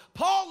Barnabas.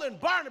 Paul and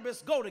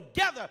Barnabas go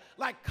together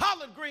like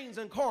collard greens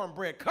and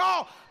cornbread.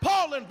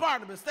 Paul and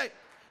Barnabas,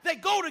 they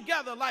go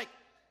together like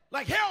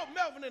Harold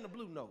Melvin and the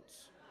Blue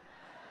Notes.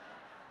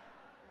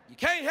 You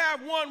can't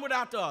have one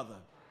without the other.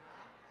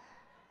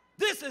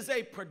 This is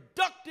a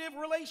productive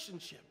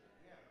relationship.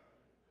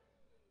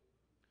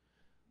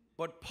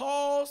 But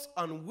Paul's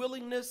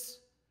unwillingness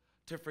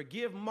to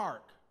forgive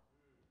Mark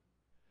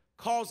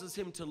causes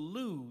him to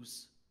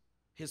lose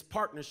his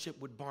partnership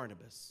with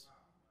Barnabas.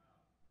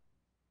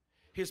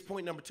 Here's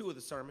point number 2 of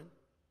the sermon.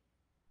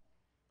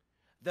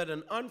 That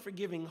an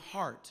unforgiving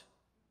heart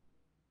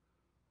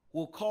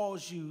will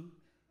cause you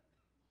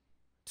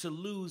to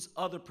lose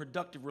other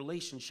productive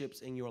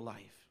relationships in your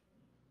life.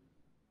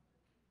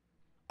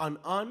 An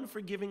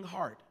unforgiving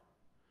heart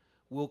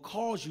will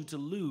cause you to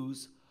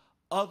lose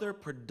other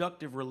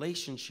productive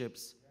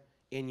relationships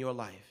in your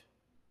life.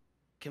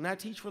 Can I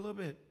teach for a little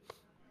bit?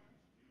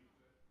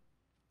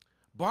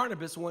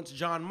 Barnabas wants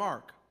John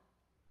Mark.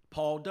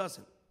 Paul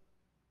doesn't.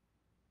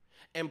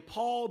 And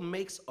Paul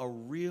makes a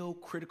real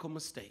critical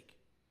mistake.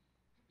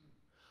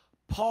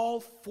 Paul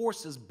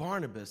forces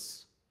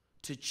Barnabas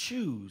to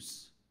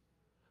choose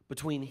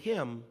between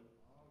him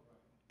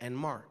and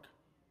Mark.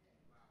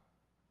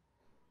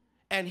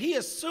 And he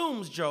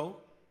assumes, Joe,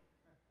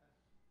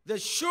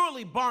 that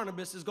surely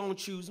Barnabas is going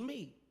to choose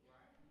me.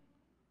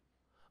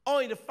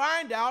 Only to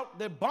find out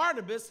that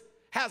Barnabas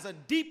has a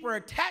deeper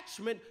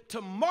attachment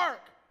to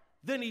Mark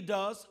than he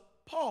does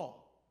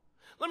Paul.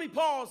 Let me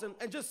pause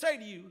and just say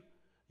to you,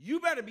 you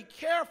better be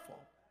careful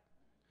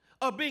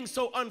of being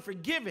so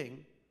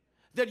unforgiving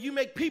that you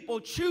make people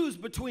choose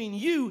between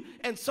you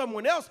and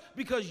someone else,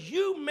 because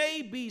you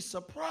may be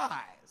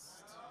surprised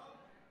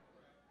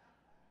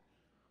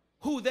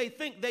who they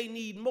think they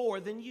need more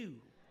than you.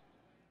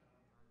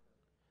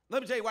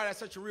 Let me tell you why that's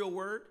such a real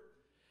word.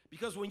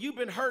 Because when you've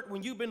been hurt,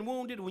 when you've been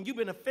wounded, when you've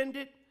been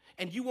offended,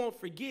 and you won't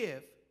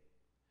forgive,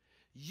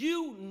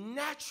 you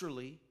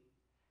naturally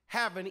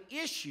have an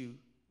issue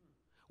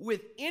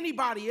with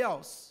anybody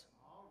else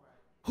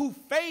who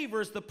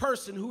favors the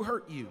person who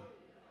hurt you.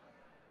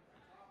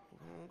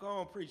 Go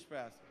on, preach,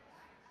 Pastor.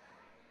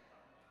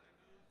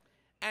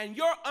 And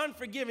your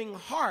unforgiving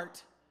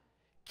heart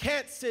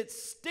can't sit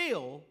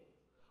still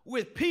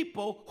with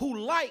people who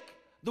like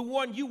the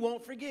one you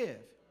won't forgive.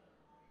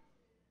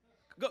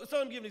 So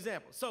let me give an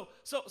example. So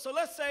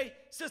let's say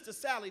Sister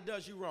Sally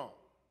does you wrong.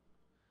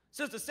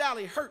 Sister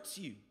Sally hurts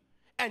you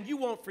and you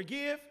won't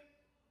forgive.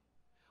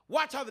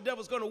 Watch how the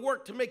devil's going to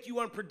work to make you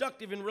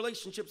unproductive in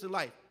relationships in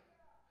life.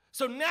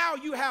 So now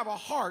you have a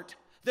heart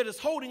that is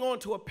holding on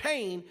to a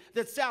pain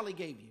that Sally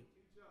gave you.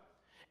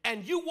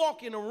 And you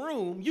walk in a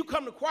room, you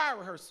come to choir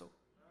rehearsal,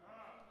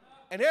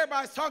 and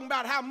everybody's talking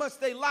about how much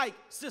they like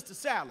Sister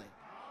Sally.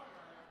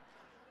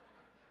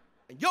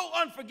 And your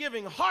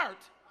unforgiving heart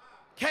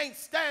can't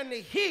stand to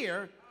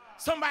hear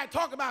somebody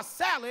talk about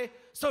Sally,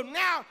 so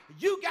now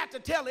you got to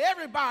tell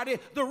everybody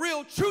the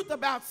real truth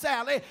about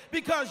Sally,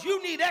 because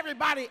you need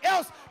everybody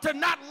else to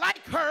not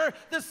like her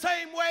the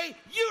same way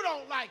you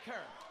don't like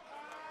her.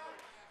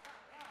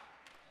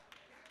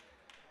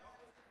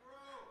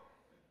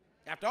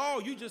 After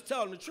all, you just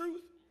telling the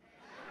truth.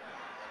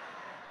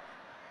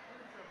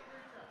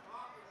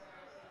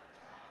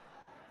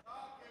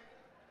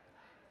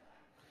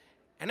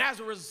 And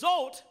as a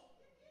result,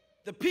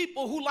 the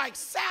people who like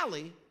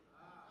Sally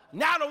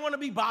now don't want to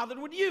be bothered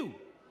with you.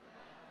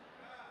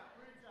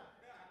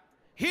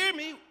 Hear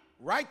me,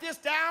 write this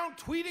down,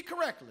 tweet it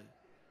correctly.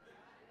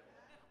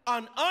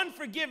 An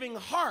unforgiving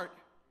heart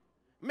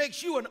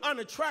makes you an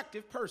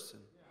unattractive person.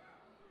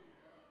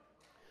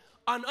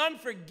 An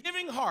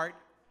unforgiving heart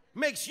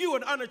makes you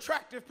an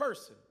unattractive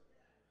person.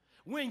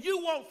 When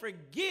you won't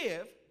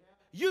forgive,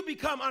 you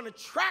become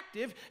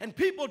unattractive, and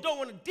people don't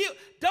want to deal.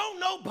 Don't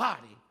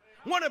nobody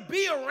want to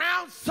be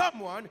around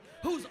someone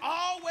who's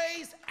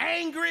always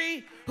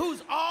angry,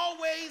 who's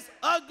always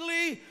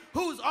ugly,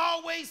 who's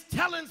always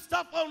telling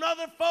stuff on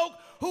other folk,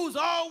 who's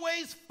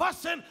always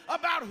fussing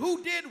about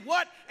who did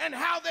what and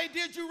how they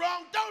did you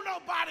wrong. Don't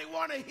nobody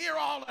want to hear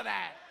all of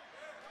that.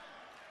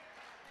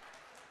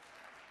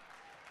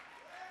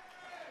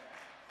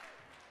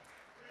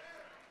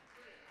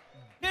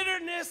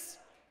 Bitterness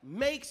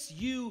makes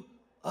you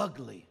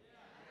ugly.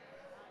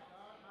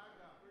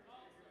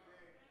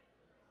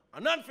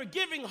 An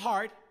unforgiving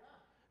heart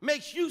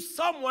makes you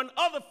someone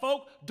other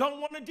folk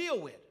don't want to deal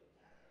with.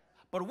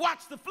 But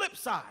watch the flip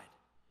side.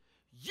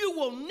 You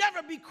will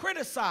never be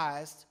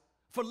criticized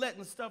for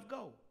letting stuff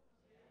go.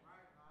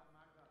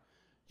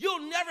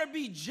 You'll never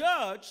be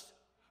judged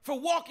for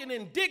walking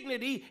in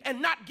dignity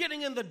and not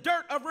getting in the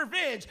dirt of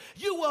revenge.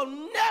 You will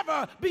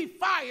never be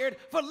fired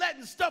for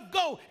letting stuff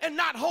go and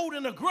not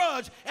holding a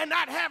grudge and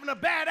not having a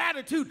bad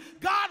attitude.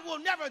 God will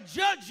never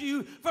judge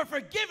you for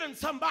forgiving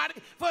somebody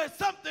for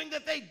something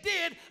that they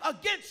did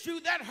against you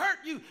that hurt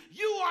you.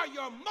 You are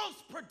your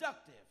most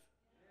productive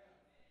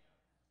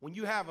when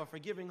you have a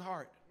forgiving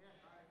heart.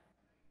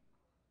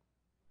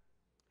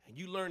 And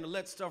you learn to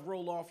let stuff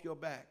roll off your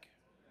back.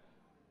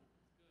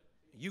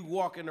 You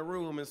walk in the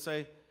room and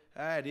say,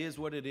 it is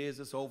what it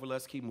is. It's over.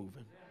 Let's keep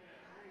moving.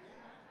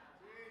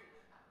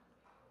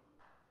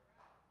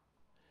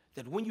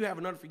 That when you have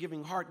an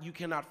unforgiving heart, you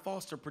cannot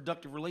foster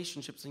productive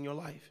relationships in your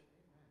life.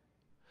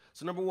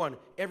 So number one,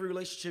 every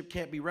relationship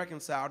can't be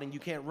reconciled, and you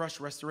can't rush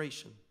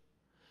restoration.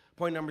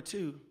 Point number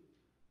two,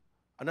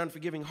 an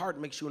unforgiving heart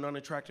makes you an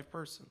unattractive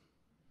person.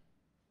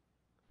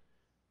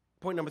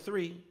 Point number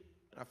three,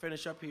 I'll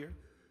finish up here,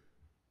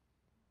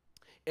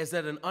 is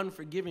that an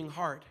unforgiving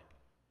heart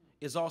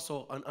is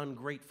also an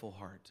ungrateful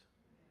heart.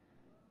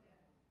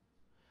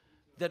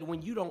 That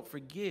when you don't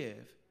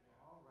forgive,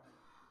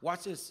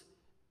 watch this,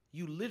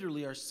 you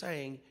literally are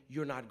saying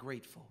you're not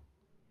grateful.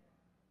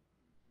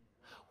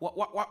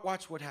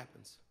 Watch what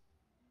happens.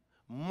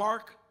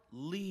 Mark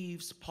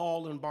leaves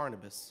Paul and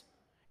Barnabas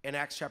in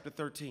Acts chapter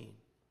 13,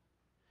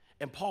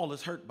 and Paul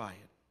is hurt by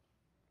it.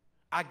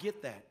 I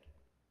get that.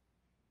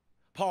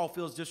 Paul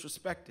feels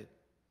disrespected.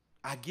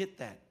 I get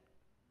that.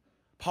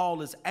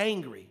 Paul is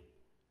angry.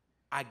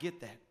 I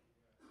get that.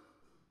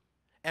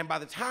 And by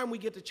the time we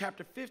get to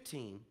chapter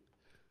 15,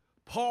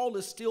 Paul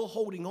is still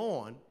holding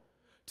on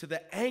to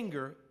the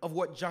anger of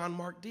what John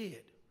Mark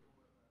did.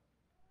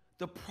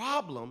 The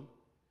problem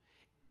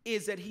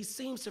is that he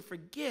seems to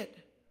forget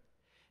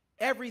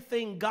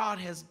everything God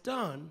has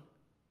done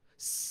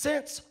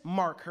since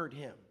Mark hurt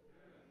him.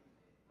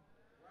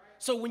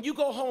 So when you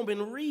go home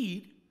and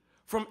read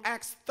from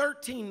Acts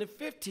 13 to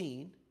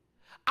 15,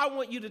 I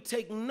want you to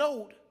take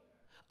note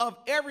of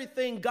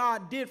everything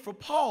God did for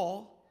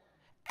Paul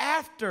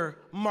after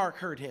Mark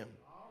hurt him.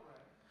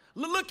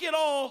 Look at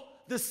all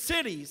the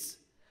cities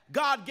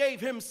God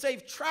gave him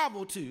safe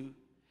travel to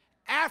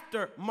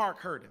after Mark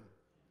hurt him.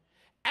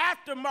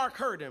 After Mark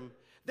hurt him,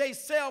 they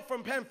sailed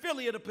from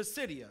Pamphylia to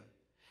Pisidia.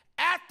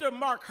 After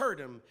Mark hurt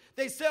him,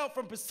 they sailed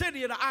from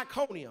Pisidia to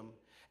Iconium.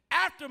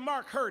 After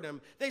Mark hurt him,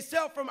 they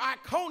sailed from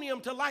Iconium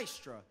to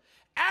Lystra.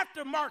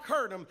 After Mark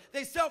hurt him,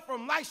 they sailed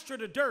from Lystra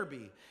to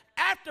Derbe.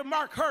 After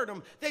Mark hurt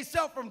him, they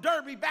sailed from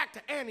Derbe back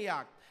to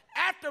Antioch.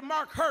 After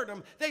Mark hurt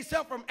him, they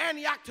sailed from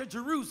Antioch to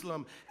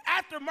Jerusalem.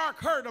 After Mark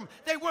hurt him,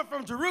 they went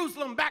from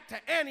Jerusalem back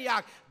to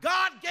Antioch.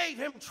 God gave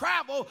him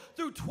travel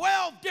through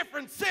 12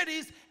 different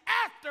cities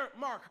after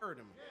Mark hurt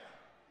him.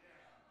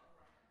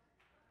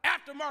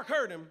 After Mark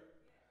hurt him,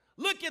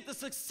 look at the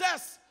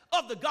success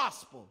of the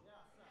gospel.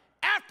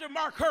 After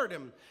Mark hurt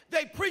him,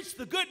 they preached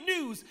the good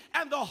news,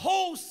 and the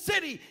whole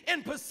city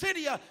in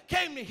Pisidia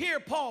came to hear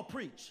Paul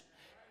preach.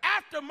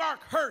 After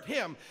Mark hurt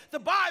him, the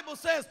Bible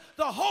says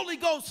the Holy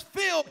Ghost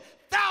filled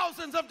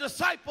thousands of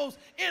disciples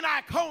in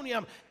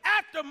Iconium.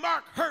 After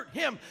Mark hurt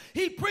him,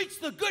 he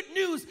preached the good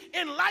news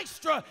in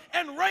Lystra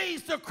and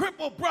raised a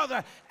crippled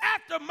brother.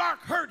 After Mark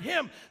hurt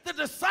him, the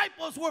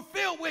disciples were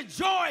filled with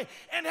joy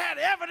and had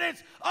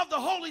evidence of the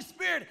Holy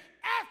Spirit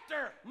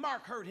after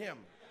Mark hurt him.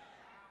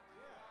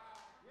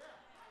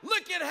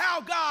 Look at how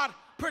God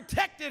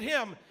protected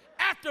him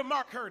after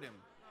Mark hurt him.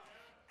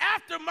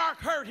 After Mark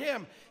hurt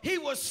him, he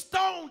was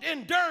stoned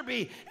in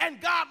Derbe, and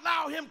God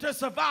allowed him to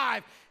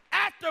survive.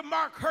 After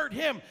Mark hurt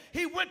him,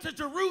 he went to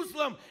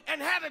Jerusalem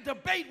and had a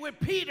debate with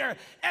Peter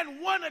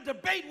and won a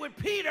debate with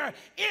Peter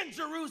in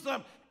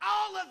Jerusalem.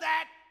 All of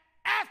that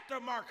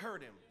after Mark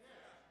hurt him.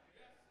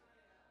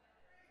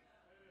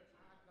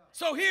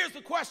 So here's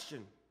the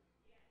question.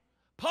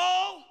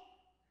 Paul,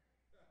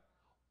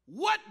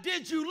 what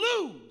did you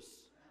lose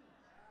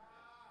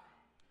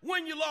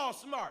when you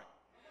lost Mark?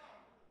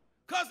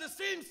 Because it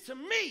seems to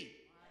me,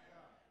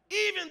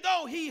 even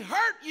though he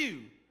hurt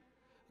you,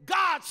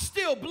 God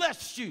still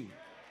blessed you.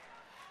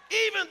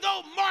 Even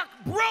though Mark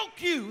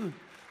broke you,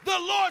 the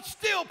Lord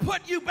still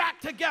put you back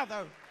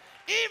together.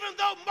 Even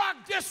though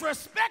Mark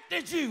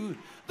disrespected you,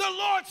 the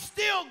Lord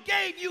still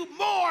gave you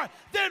more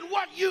than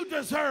what you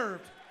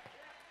deserved.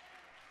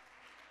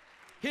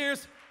 Here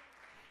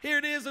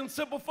it is in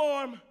simple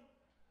form.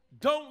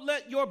 Don't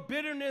let your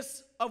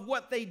bitterness of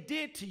what they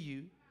did to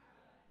you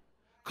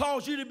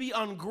cause you to be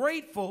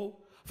ungrateful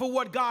for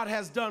what God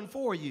has done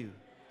for you.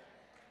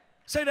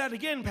 Say that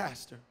again,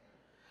 Pastor.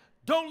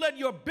 Don't let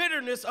your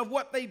bitterness of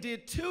what they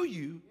did to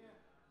you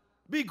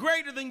be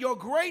greater than your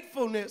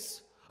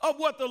gratefulness of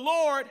what the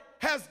Lord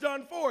has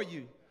done for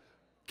you.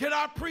 Can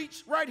I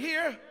preach right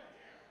here?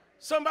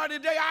 Somebody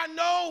today, I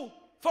know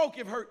folk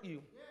have hurt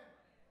you.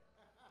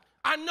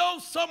 I know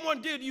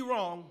someone did you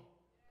wrong.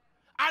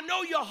 I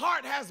know your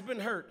heart has been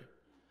hurt.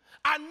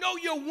 I know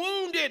you're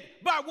wounded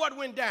by what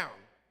went down.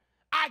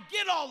 I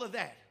get all of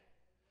that.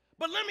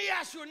 But let me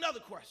ask you another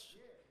question.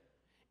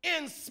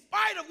 In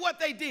spite of what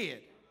they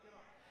did,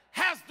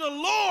 has the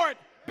Lord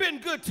been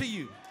good to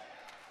you?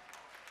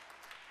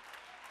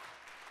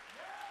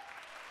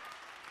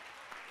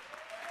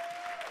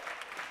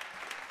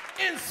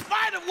 In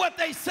spite of what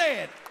they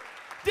said,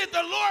 did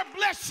the Lord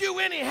bless you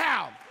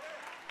anyhow?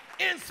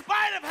 In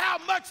spite of how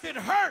much it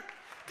hurt,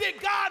 did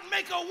God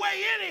make a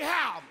way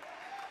anyhow?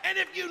 And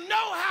if you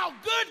know how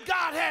good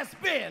God has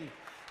been,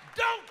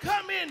 don't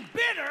come in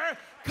bitter,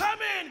 come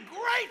in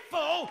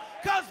grateful,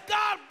 because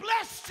God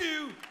blessed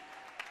you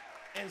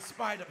in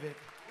spite of it.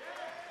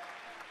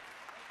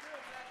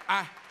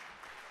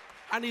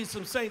 I need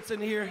some saints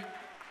in here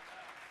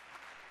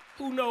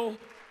who know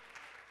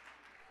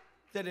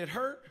that it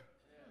hurt,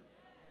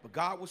 but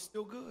God was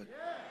still good.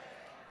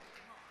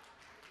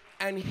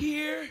 And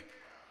here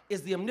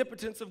is the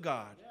omnipotence of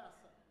God.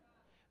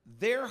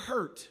 Their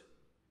hurt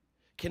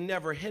can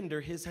never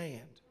hinder his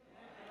hand.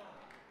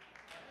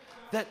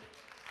 That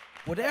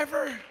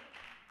whatever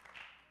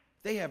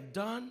they have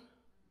done,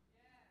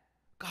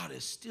 God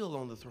is still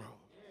on the throne.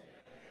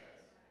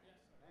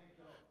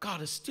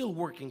 God is still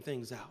working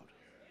things out.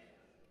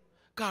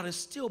 God is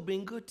still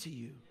being good to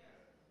you.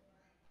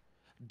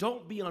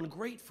 Don't be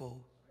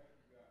ungrateful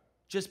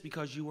just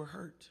because you were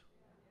hurt.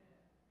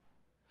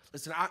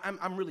 Listen,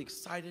 I'm really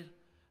excited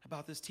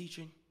about this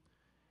teaching.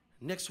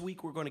 Next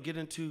week, we're going to get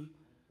into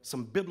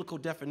some biblical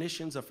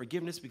definitions of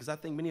forgiveness, because I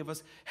think many of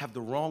us have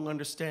the wrong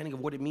understanding of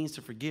what it means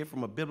to forgive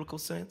from a biblical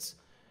sense.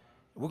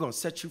 We're going to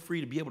set you free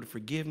to be able to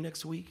forgive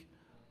next week.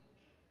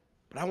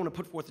 But I want to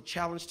put forth a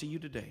challenge to you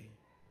today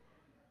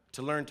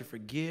to learn to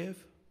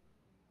forgive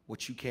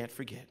what you can't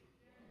forget.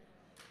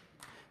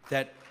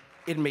 That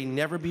it may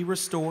never be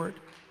restored,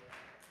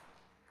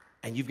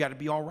 And you've got to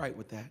be all right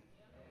with that.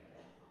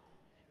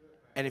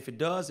 And if it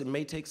does, it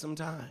may take some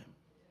time.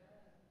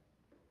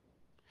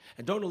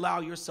 And don't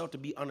allow yourself to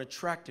be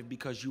unattractive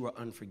because you are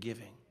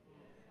unforgiving.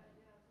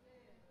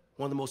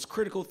 One of the most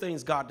critical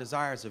things God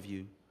desires of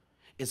you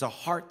is a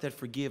heart that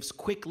forgives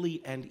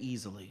quickly and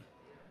easily.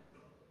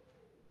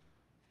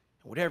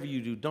 And whatever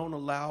you do, don't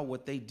allow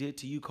what they did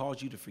to you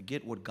cause you to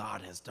forget what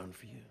God has done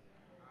for you.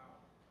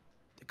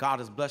 That God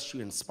has blessed you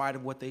in spite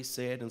of what they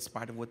said, in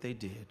spite of what they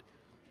did.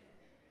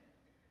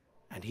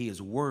 And he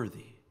is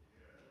worthy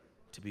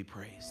to be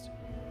praised.